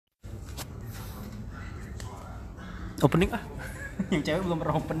Opening ah. Yang cewek belum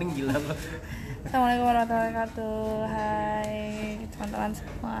pernah opening, gila lo. Assalamualaikum warahmatullahi wabarakatuh. Hai teman-teman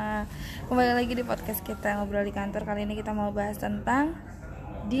semua. Kembali lagi di podcast kita ngobrol di kantor. Kali ini kita mau bahas tentang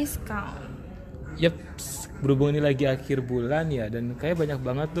diskon. Yep, berhubung ini lagi akhir bulan ya, dan kayak banyak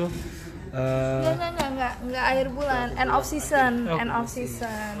banget tuh. Enggak akhir bulan, end of season.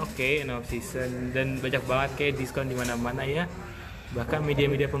 Oke, end of season, dan banyak banget kayak diskon di mana-mana ya. Bahkan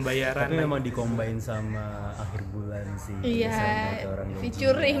media-media pembayaran. Tapi memang dikombain sama akhir bulan sih. Iya,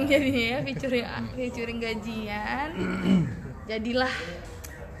 featuring jadinya ya, featuring gajian. Jadilah.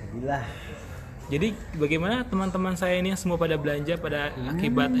 Jadi bagaimana teman-teman saya ini semua pada belanja pada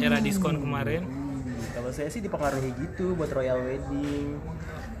akibat era diskon kemarin? Kalau saya sih dipengaruhi gitu buat Royal Wedding.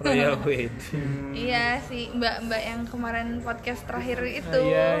 Iya si mbak yang kemarin podcast terakhir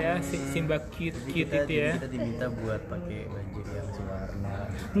itu. Iya si mbak cute itu ya. Kita diminta buat pakai baju yang sewarna.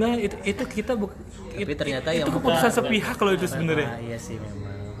 Nah itu kita tapi ternyata itu yang keputusan sepihak kalau itu sebenarnya. Iya sih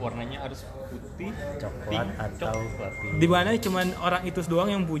memang. Warnanya harus putih, Coklat atau di mana cuman orang itu doang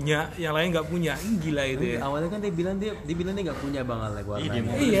yang punya, yang lain nggak punya. Gila itu ya. Awalnya kan dia bilang dia nggak punya Bang Alek warnanya.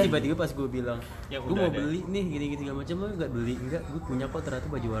 Iya. Tiba-tiba pas gue bilang, ya, gue mau beli nih gini segala macam, lo nggak beli? Enggak, gue punya kok, ternyata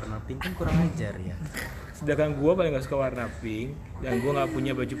baju warna pink, kan kurang ajar ya. Sedangkan gue paling nggak suka warna pink, dan gue nggak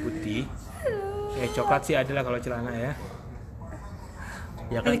punya baju putih. Kayak coklat sih adalah kalau celana ya.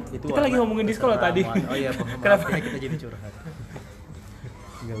 Ya kan itu kita lagi ngomongin diskon loh tadi. Oh iya, kenapa kita jadi curhat?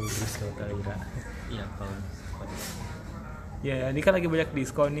 Enggak lurus kalau Talira. Iya kalau. Ya, ini kan lagi banyak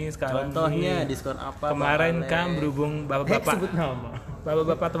diskon nih sekarang. Contohnya nih. diskon apa? Kemarin kan berhubung bapak-bapak, sebut nama.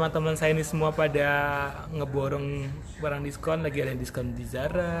 Bapak-bapak teman-teman saya ini semua pada ngeborong barang diskon. Lagi ada diskon di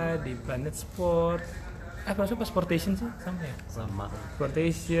Zara, di Planet Sport. Apa Sportation sih sama ya? Sama.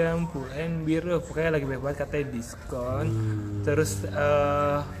 Sportation, Pull and Beer, pokoknya lagi banyak banget katanya diskon. Terus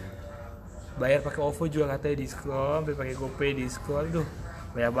bayar pakai OVO juga katanya diskon, bayar pakai GoPay diskon. Duh,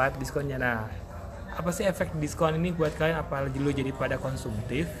 banyak banget diskonnya. Nah, apa sih efek diskon ini buat kalian? Apalagi lu jadi pada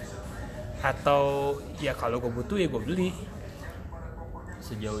konsumtif atau ya kalau gue butuh ya gue beli?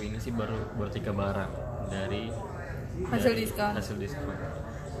 Sejauh ini sih baru 3 barang dari Hasil diskon.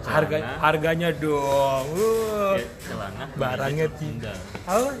 Harganya dong. Celana, barangnya sendal.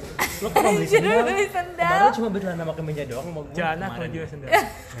 Oh, Lo kok mau beli sendal? Kemarin cuma beli celana pakai meja doang, mau celana kalau juga sendal.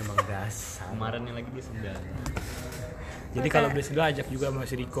 Memang dasar. Kemarin yang lagi di sendal. Jadi kalau beli sendal ajak juga sama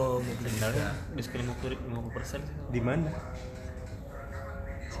si Riko mau beli Sendalnya diskon 50%. Di mana?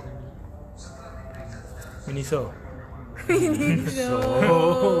 Miniso.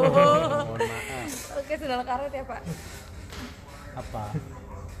 Mohon maaf. Oke, sendal karet ya Pak. Apa?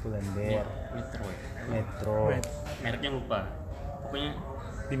 Pull&Bear. Metro. Mereknya lupa. Pokoknya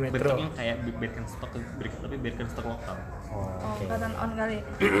Di Metro. bentuknya kayak Birkenstock tapi Birkenstock lokal. Oh, Oke. Cotton On kali.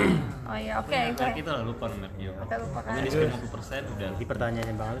 Oh iya, oke. Merek itu lah lupa mereknya. Kita lupa kan. Pokoknya diskon 50% udah. Jadi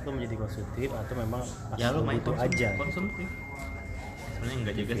pertanyaannya Bang Alek, lo menjadi konsumtif atau memang Ya lu main itu aja? konsumtif. Sebenarnya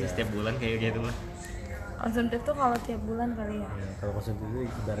enggak juga sih setiap bulan kayak gitu lah. Konsumtif tuh kalau tiap bulan kali ya. Ya, kalau konsumtif itu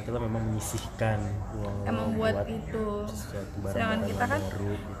ibaratnya lo memang menyisihkan uang Emang buat itu. sesuatu Sedangkan barang-barang kita kan baru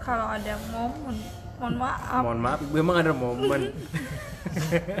gitu. kalau ada mohon maaf, Mohon maaf, memang ada momen.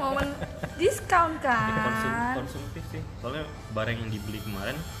 momen diskon kan. Konsumtif sih. Soalnya barang yang dibeli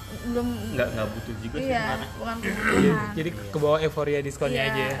kemarin Belum nggak butuh juga sih iya, sebenarnya. bukan kebutuhan. Jadi ke bawah euforia diskonnya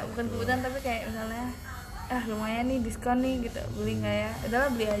Iya, aja ya. bukan kebutuhan tapi kayak misalnya lumayan nih diskon nih gitu, beli nggak ya? Udahlah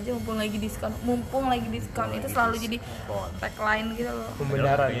beli aja mumpung lagi diskon. Itu selalu jadi tagline gitu loh.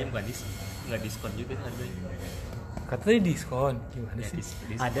 Pembenaran. Harganya nggak diskon juga harganya. Katanya diskon. Gimana sih?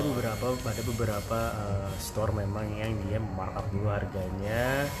 Ada beberapa store memang yang dia markup dulu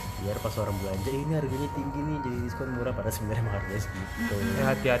harganya biar pas orang belanja ini harganya tinggi nih jadi diskon murah, padahal sebenarnya emang harganya segitu. Ya,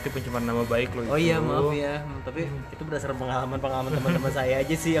 hati-hati pencemaran nama baik lo itu. Oh iya maaf ya, tapi itu berdasarkan pengalaman teman-teman saya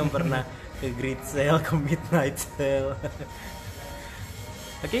aja sih yang pernah ke great sale, ke midnight sale.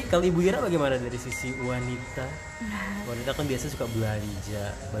 Oke, kalau Ibu Ira bagaimana dari sisi wanita? Wanita kan biasa suka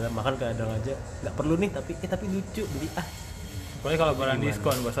belanja, bahkan kadang aja nggak perlu nih tapi lucu beli Pokoknya kalau barang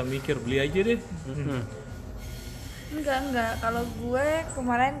diskon gak usah mikir, beli aja deh. Enggak. Kalau gue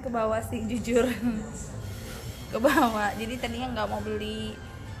kemarin ke bawah sih jujur. Ke bawah. Jadi tadinya nggak mau beli.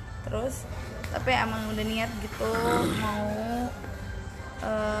 Terus tapi emang udah niat gitu mau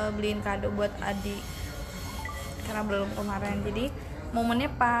beliin kado buat adik. Karena belum kemarin. Jadi momennya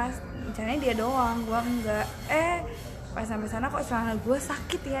pas. Rencananya dia doang, gue enggak. Pas sampai sana kok celana gue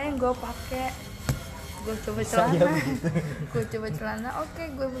sakit ya yang gue pakai. Gue coba celana, oke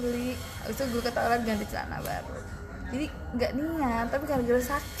gue beli. Habis itu gue ke toilet ganti celana baru. Jadi nggak niat, tapi gara-gara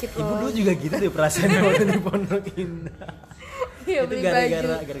sakit loh. Ibu dulu juga gitu deh perasaannya waktu di Pondok Indah. Iya, Itu beli gara-gara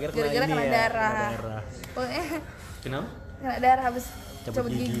baju. gara-gara Gara-gara ini kena ya, darah. kena darah. Pokoknya Kenapa? kena darah habis Cabut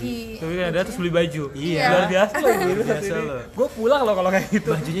cabut gigi. gigi. Tapi kan ada terus beli baju. Iya. Luar biasa loh gitu Biasa loh. Gue pulang loh kalau kayak gitu.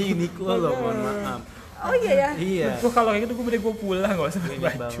 Bajunya Uniqlo loh, mohon maaf. Oh iya ya. Iya. Gue kalau kayak gitu gue pulang gak usah beli Ini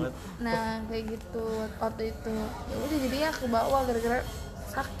baju. banget. Nah kayak gitu waktu itu ya udah jadinya ke bawah gara-gara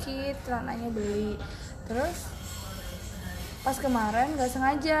sakit celananya beli. Terus pas kemarin nggak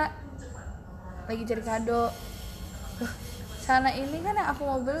sengaja lagi cari kado. Loh, celana ini kan yang aku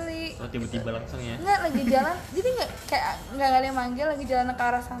mau beli. Oh tiba-tiba langsung ya. Nggak lagi jalan, jadi nggak ada yang manggil, lagi jalan ke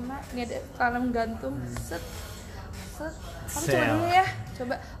arah sana, nggak ada celana gantung, set, kamu coba Sel. dulu ya,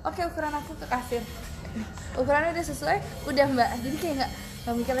 coba, oke ukuran aku ke kasir, ukurannya udah sesuai, udah mbak, jadi kayak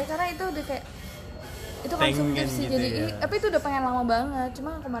nggak mikir lagi karena itu udah kayak itu konsumtif Pengen sih, gitu jadi ya. tapi itu udah pengen lama banget,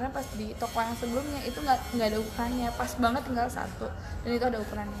 cuma kemarin pas di toko yang sebelumnya itu nggak ada ukurannya, pas banget tinggal satu, dan itu ada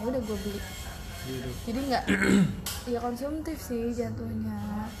ukurannya, udah gue beli. Jadi nggak ya konsumtif sih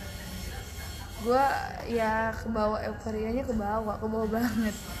jatuhnya. Gue ya kebawa euforianya kebawa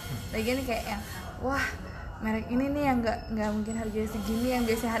banget. Lagian kayak yang wah merek ini nih yang nggak mungkin harganya segini, yang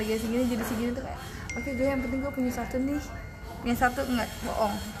biasanya harganya segini jadi segini tuh kayak oke gue yang penting gue punya satu nih, yang satu nggak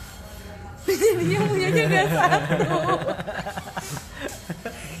bohong. Jadinya punyanya nggak satu.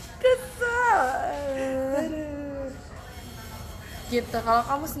 Kesel. Gitu. Kalau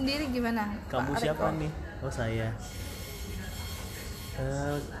kamu sendiri gimana? Kamu Pak siapa Reko? nih? Oh saya.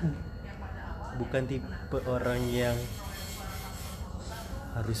 Bukan tipe orang yang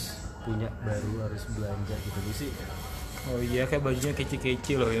harus punya baru, harus belanja gitu sih. Oh iya kayak bajunya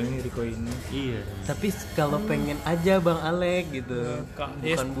kece-kece loh ini Riko ini. Iya. Tapi kalau pengen aja Bang Alek gitu.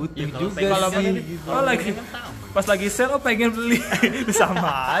 Bukan butuh juga Kalau sih. pengen, Gitu. oh lagi pas lagi sale pengen beli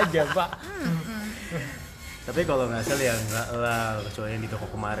sama aja pak. Tapi kalau nggak salah ya nggak lah, kecuali yang di toko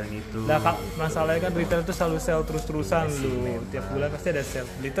kemarin itu. Nah kak, masalahnya kan retail tuh selalu sale terus-terusan lu. Tiap bulan pasti ada sale,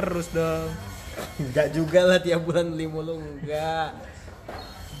 beli terus dong. Enggak juga lah tiap bulan beli mulu, enggak.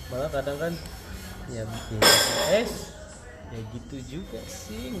 Malah kadang kan ya bikin es ya gitu juga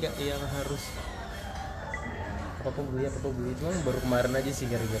sih, enggak yang harus apa beli cuma baru kemarin aja sih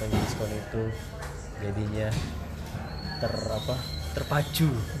gara-gara diskon itu jadinya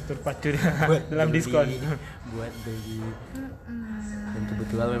terpacu dalam beli, diskon. buat beli. Dan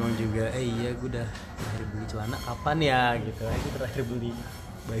kebetulan memang juga iya gue udah terakhir beli celana kapan ya gitu, gue terakhir beli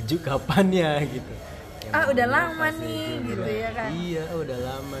baju kapan ya gitu. Udah lama Pas nih itu gitu udah- ya kan. Iya udah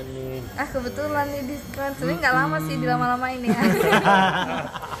lama nih. Kebetulan nih diskon. Sebenarnya nggak lama sih, dilama-lamain ya.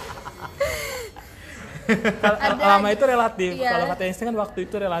 Ada Lama itu relatif. iya. Kalau kata Einstein kan waktu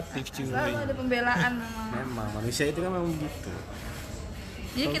itu relatif cuy. Selalu ada pembelaan memang. Memang manusia itu kan memang gitu.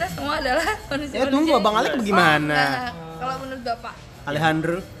 Jadi kita semua adalah manusia. Ya tunggu Bang Alek bagaimana? Kalau menurut Bapak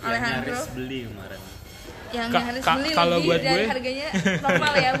Alejandro Alejandro Nyaris beli kemarin. yang Ka- harus ka- beli kalau lebih buat dari gue- harganya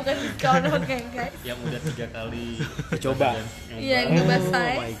normal ya, bukan diskon, oke guys. Yang udah 3 kali coba. Iya, Oh ngebahas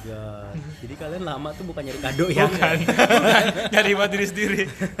saya. my god. Jadi kalian lama tuh bukan nyari kado ya? Bukan nyari buat diri sendiri.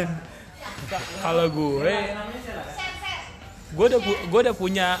 Kalau gue udah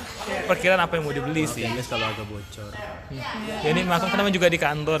punya perkiraan apa yang mau dibeli sih. Ini kalau agak bocor. Ya, ini makanya namanya juga di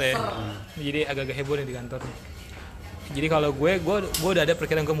kantor ya. Jadi agak-agak heboh nih di kantor. Jadi kalau gue udah ada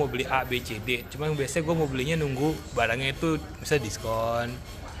perkiraan gue mau beli A, B, C, D. Cuma biasanya gue mau belinya nunggu barangnya itu misalnya diskon.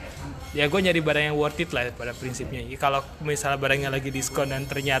 Ya gue nyari barang yang worth it lah pada prinsipnya. Jadi kalau misalnya barangnya lagi diskon dan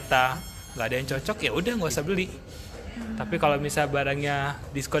ternyata nggak ada yang cocok ya udah nggak usah beli. Tapi kalau misalnya barangnya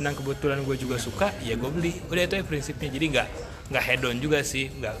diskon dan kebetulan gue juga suka, ya gue beli. Udah itu ya prinsipnya. Jadi nggak head on juga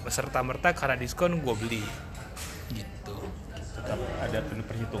sih, nggak serta merta karena diskon gue beli. Gitu. Tetap ada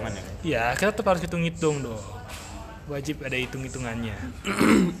perhitungan ya. Ya kita tetap harus hitung-hitung dong. Wajib ada hitung-hitungannya.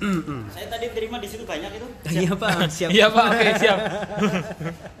 Saya tadi terima di situ banyak itu. Iya Pak, siap. Iya Pak, oke siap.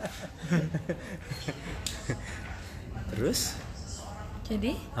 Terus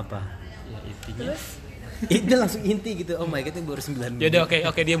Jadi apa? Ya intinya terus Itu langsung inti gitu. Oh my god, ini baru 9 Yaudah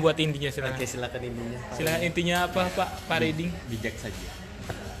oke dia buat intinya Oke, silakan. silakan intinya. Silakan intinya apa Pak Reading? bijak saja.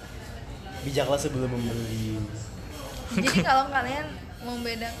 Bijaklah sebelum membeli. jadi kalau kalian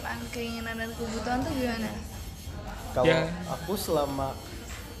membedakan keinginan dan kebutuhan tuh gimana? Kalau Ya. aku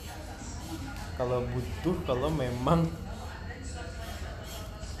kalau butuh, kalau memang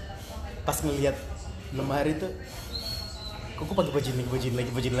pas ngelihat lemari tuh kok gue pakai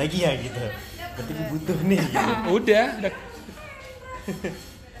baju lagi ya gitu. Berarti gue butuh nih gitu. Udah.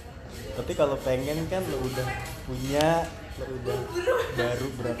 Tapi kalau pengen kan lo udah punya, lo udah baru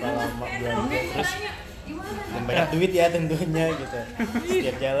berapa lama belanja terus dan banyak duit ya tentunya gitu.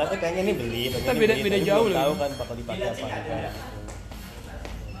 Setiap jalan tuh kayaknya nih beli, Kita pengen beda tapi jauh belum loh. tahu kan bakal dipakai apa enggak gitu.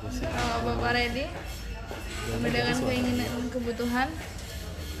 Gitu sih. Kalau Bapak ready? Sama dengan keinginan dan kebutuhan.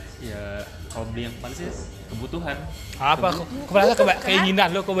 Ya kalau beli yang paling sih kebutuhan. Apa keinginan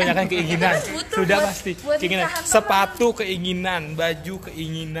lo kebanyakan keinginan. Sudah pasti keinginan sepatu keinginan, baju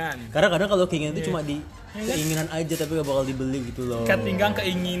keinginan. Karena kadang kalau keinginan itu cuma di keinginan aja tapi gak bakal dibeli gitu loh. Ikat pinggang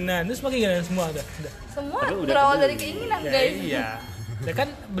keinginan, terus pakai keinginan semua udah. Semua berawal dari keinginan Ya, guys. iya. Ya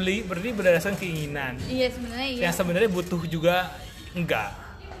kan beli berarti berdasarkan keinginan. Iya sebenarnya iya. Yang sebenarnya butuh juga enggak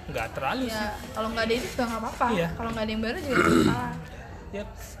terlalu sih. Ya kalau nggak ada itu juga nggak apa-apa. Iya. Kalau nggak ada yang baru juga nggak masalah. Yap.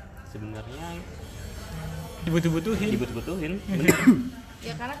 Sebenarnya Dibutuh-butuhin. bener.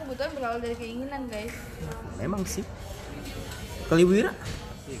 Ya karena kebutuhan berawal dari keinginan guys. Memang sih. Kalau Ibu Ira,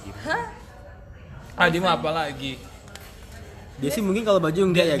 Hah? Dia mau apa lagi? dia sih mungkin kalau baju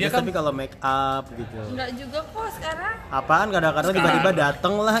enggak ya Dia guys, kan- tapi kalau make up gitu. Enggak juga kok sekarang. Apaan kadang-kadang tiba-tiba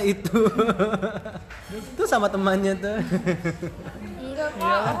dateng lah itu. Itu sama temannya tuh. Enggak kok.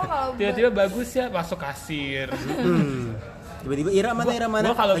 Aku kalau Tiba-tiba bagus ya masuk kasir. Tiba-tiba Ira mana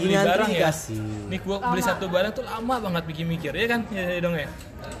Gua kalau lagi beli ngantri barang ya, dikasih. nih gua beli satu barang tuh lama banget bikin mikir, ya kan? Ya dong ya.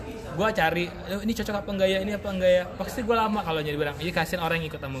 Gua cari, ini cocok apa enggak ya, ini apa enggak ya. Pasti gua lama kalau nyari barang. Jadi kasihan orang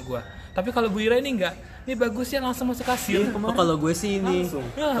yang ikut sama gua. Tapi kalau Bu Ira ini enggak. Ini bagus ya langsung masuk kasir. Oh, kalau gue sih ini,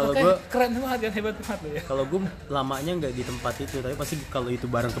 kalau Oke, gue keren banget ya, hebat banget lo ya. kalau gue lamanya nggak di tempat itu, tapi pasti kalau itu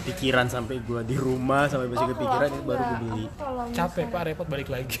barang kepikiran sampai gue di rumah sampai pasti kepikiran itu baru gue beli. Capek Pak, repot balik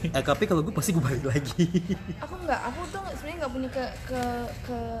lagi. Tapi kalau gue pasti gue balik lagi. Aku tuh sebenarnya nggak punya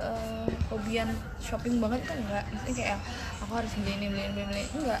ke hobian shopping banget kan enggak. Maksudnya kayak aku harus beli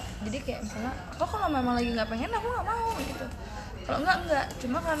enggak. Jadi kayak misalnya aku kalau memang lagi nggak pengen aku nggak mau gitu. Kalau enggak.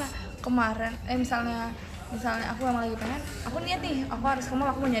 Cuma karena kemarin misalnya aku memang lagi pengen, aku niat nih aku harus ke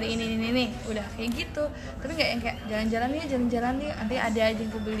mall, aku mau nyari ini udah kayak gitu. Tapi nggak yang kayak jalan-jalan nih nanti ada aja yang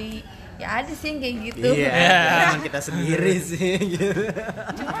aku beli. Ya ada sih yang kayak gitu. Iya, kita sendiri sih gitu.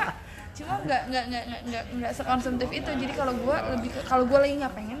 Cuma nggak sekonsumtif itu. Jadi kalau gue lagi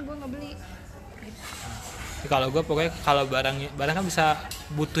nggak pengen gue nggak beli. Kalau gue pokoknya kalau barang kan bisa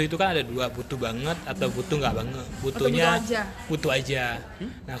butuh itu kan ada dua, butuh banget atau butuh nggak banget. Butuhnya butuh aja.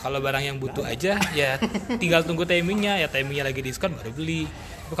 Nah kalau barang yang butuh aja ya tinggal tunggu timingnya, ya timingnya lagi diskon baru beli.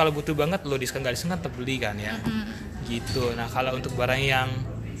 Tapi kalau butuh banget lo diskon nggak diskon kan terbeli kan ya. Gitu. Nah kalau untuk barang yang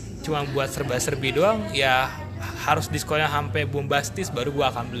cuma buat serba-serbi doang ya harus diskonnya sampai bombastis baru gue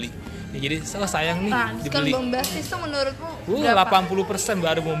akan beli. Ya, jadi sayang nih diskon dibeli. bombastis tuh menurutmu berapa? 80%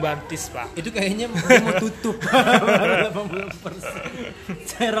 baru bombastis Pak. Itu kayaknya mau tutup. Baru 80%.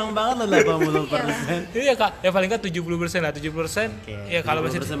 Cerong banget loh 80%. Iya Kak, ya paling nggak 70% lah, 70%. Ya kalau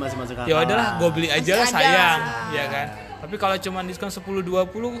masih masuk akal. ya udahlah, gue beli aja lah, Masih sayang, ada. ya kan. Tapi kalau cuma diskon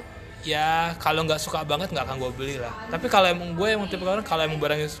 10-20, ya kalau nggak suka banget nggak akan gue beli lah. Tapi kalau emang tipe orang kalau emang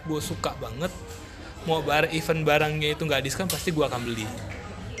barangnya gue suka banget, mau event barangnya itu nggak diskon pasti gue akan beli.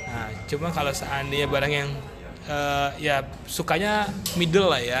 Nah, cuma kalau seandainya barang yang ya sukanya middle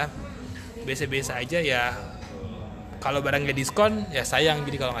lah ya, biasa-biasa aja ya. Kalau barangnya diskon ya sayang,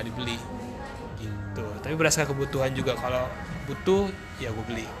 jadi kalau nggak dibeli gitu. Tapi berdasarkan kebutuhan juga, kalau butuh ya gue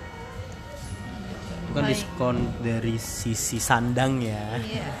beli. Bukan diskon dari sisi sandang ya.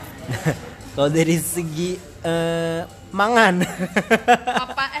 Iya. Kalau dari segi mangan.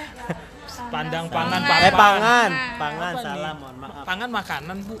 Apa Pandang Pangan. pangan, pangan Apa salah, nih? mohon maaf. Pangan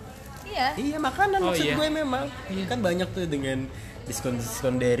makanan Bu. Iya. Iya makanan Oh, maksud iya. gue memang. Kan banyak tuh dengan diskon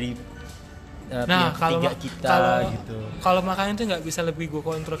dari Nah pihak kalau ketiga kita gitu. kalau makanan itu nggak bisa lebih gue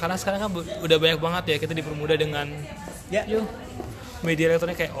kontrol karena sekarang kan udah banyak banget ya kita dipermudah dengan Ya. media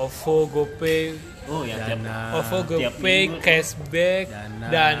elektronik kayak OVO, GoPay, Oh ya, OVO, tiap GoPay, minggu. cashback, Dana.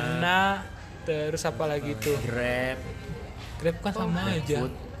 Dana, terus apa lagi tuh? Grab. Grab kan sama aja.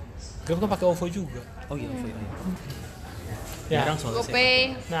 Food. Grab kan pakai OVO juga. Oh iya. Ya. Jarang soalnya. GoPay.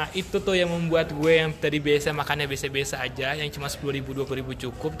 Nah itu tuh yang membuat gue yang tadi biasa makannya biasa-biasa aja, yang cuma 10.000, 20.000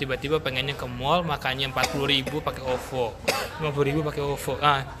 cukup, tiba-tiba pengennya ke mall makannya 40.000 pakai OVO, 50.000 pakai OVO.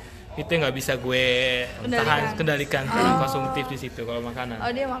 Itu yang nggak bisa gue kendalikan karena konsumtif di situ kalau makanan.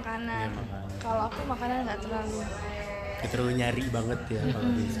 Oh dia makanan. Kalau aku makanan nggak terlalu. Terlalu nyari banget ya kalau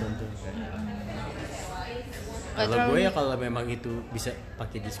diskon tuh. Nggak Kalau terlalu. gue ya kalau memang itu bisa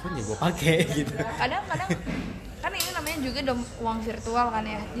pakai diskon ya gue pakai gitu. Kadang-kadang kan ini namanya juga uang virtual kan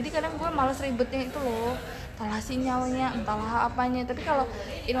ya. Jadi kadang gue malas ribetnya itu loh. Entahlah sinyalnya, entahlah apanya. Tapi kalau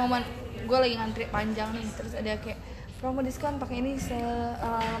ini momen gue lagi ngantri panjang nih, terus ada kayak promo diskon pakai ini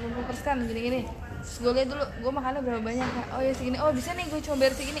 80% gini-gini. Terus gue lihat dulu gue makannya berapa banyak kan. Oh ya segini. Oh bisa nih gue coba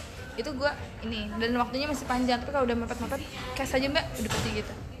bayar segini. Itu gue ini dan waktunya masih panjang. Tapi kalau udah mepet-mepet cash aja Mbak, udah pasti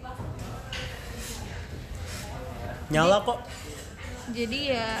gitu. Nyala kok. Jadi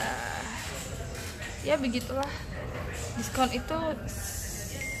ya begitulah. Diskon itu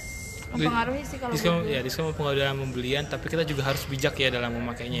mempengaruhi sih kalau diskon gue. ya, diskon mempengaruhi dalam pembelian, tapi kita juga harus bijak ya dalam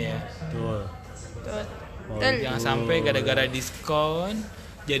memakainya ya. Betul. Betul. Jangan sampai gara-gara diskon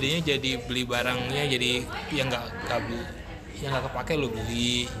jadinya jadi beli barangnya jadi yang nggak kepake lo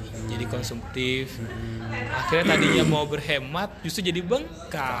beli, jadi konsumtif. Akhirnya tadinya mau berhemat justru jadi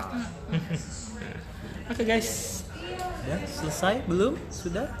bengkak. Oke guys, Udah selesai belum?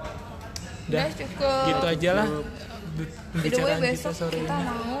 Sudah? udah cukup. gitu aja lah By the way, pembicaraan kita besok sore kita ini.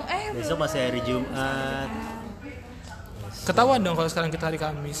 mau Besok masih hari Jumat. Ketahuan dong kalau sekarang kita hari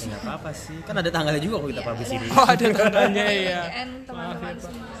Kamis. Nggak apa-apa sih. Kan ada tanggalnya juga kalau kita publish ini. Oh ada tanggalnya ya. weekend teman-teman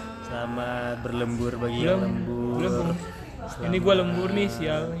semua. Selamat berlembur bagi yang lembur. Belum. Selamat Ini gua lembur nih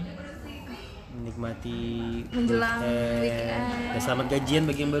sial nih. menikmati Menjelang weekend. weekend. Dan selamat gajian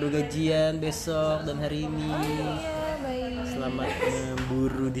bagi yang baru gajian besok dan hari ini. Iya, baik. Selamat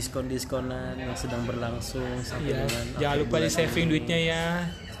memburu diskon-diskonan yang sedang berlangsung sampai Iya. dengan Jangan lupa di saving duitnya ya.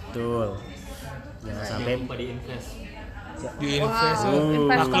 Betul. Jangan sampai lupa diinvest. Di invest. Wow,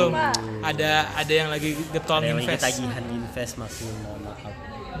 investor, Maklum. Pak. Ada yang lagi getol ada yang lagi invest. ketagihan invest maksimal. Maaf.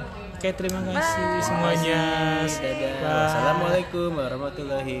 Oke, terima kasih semuanya. Dadah. Bye. Wassalamualaikum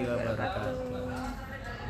warahmatullahi wabarakatuh.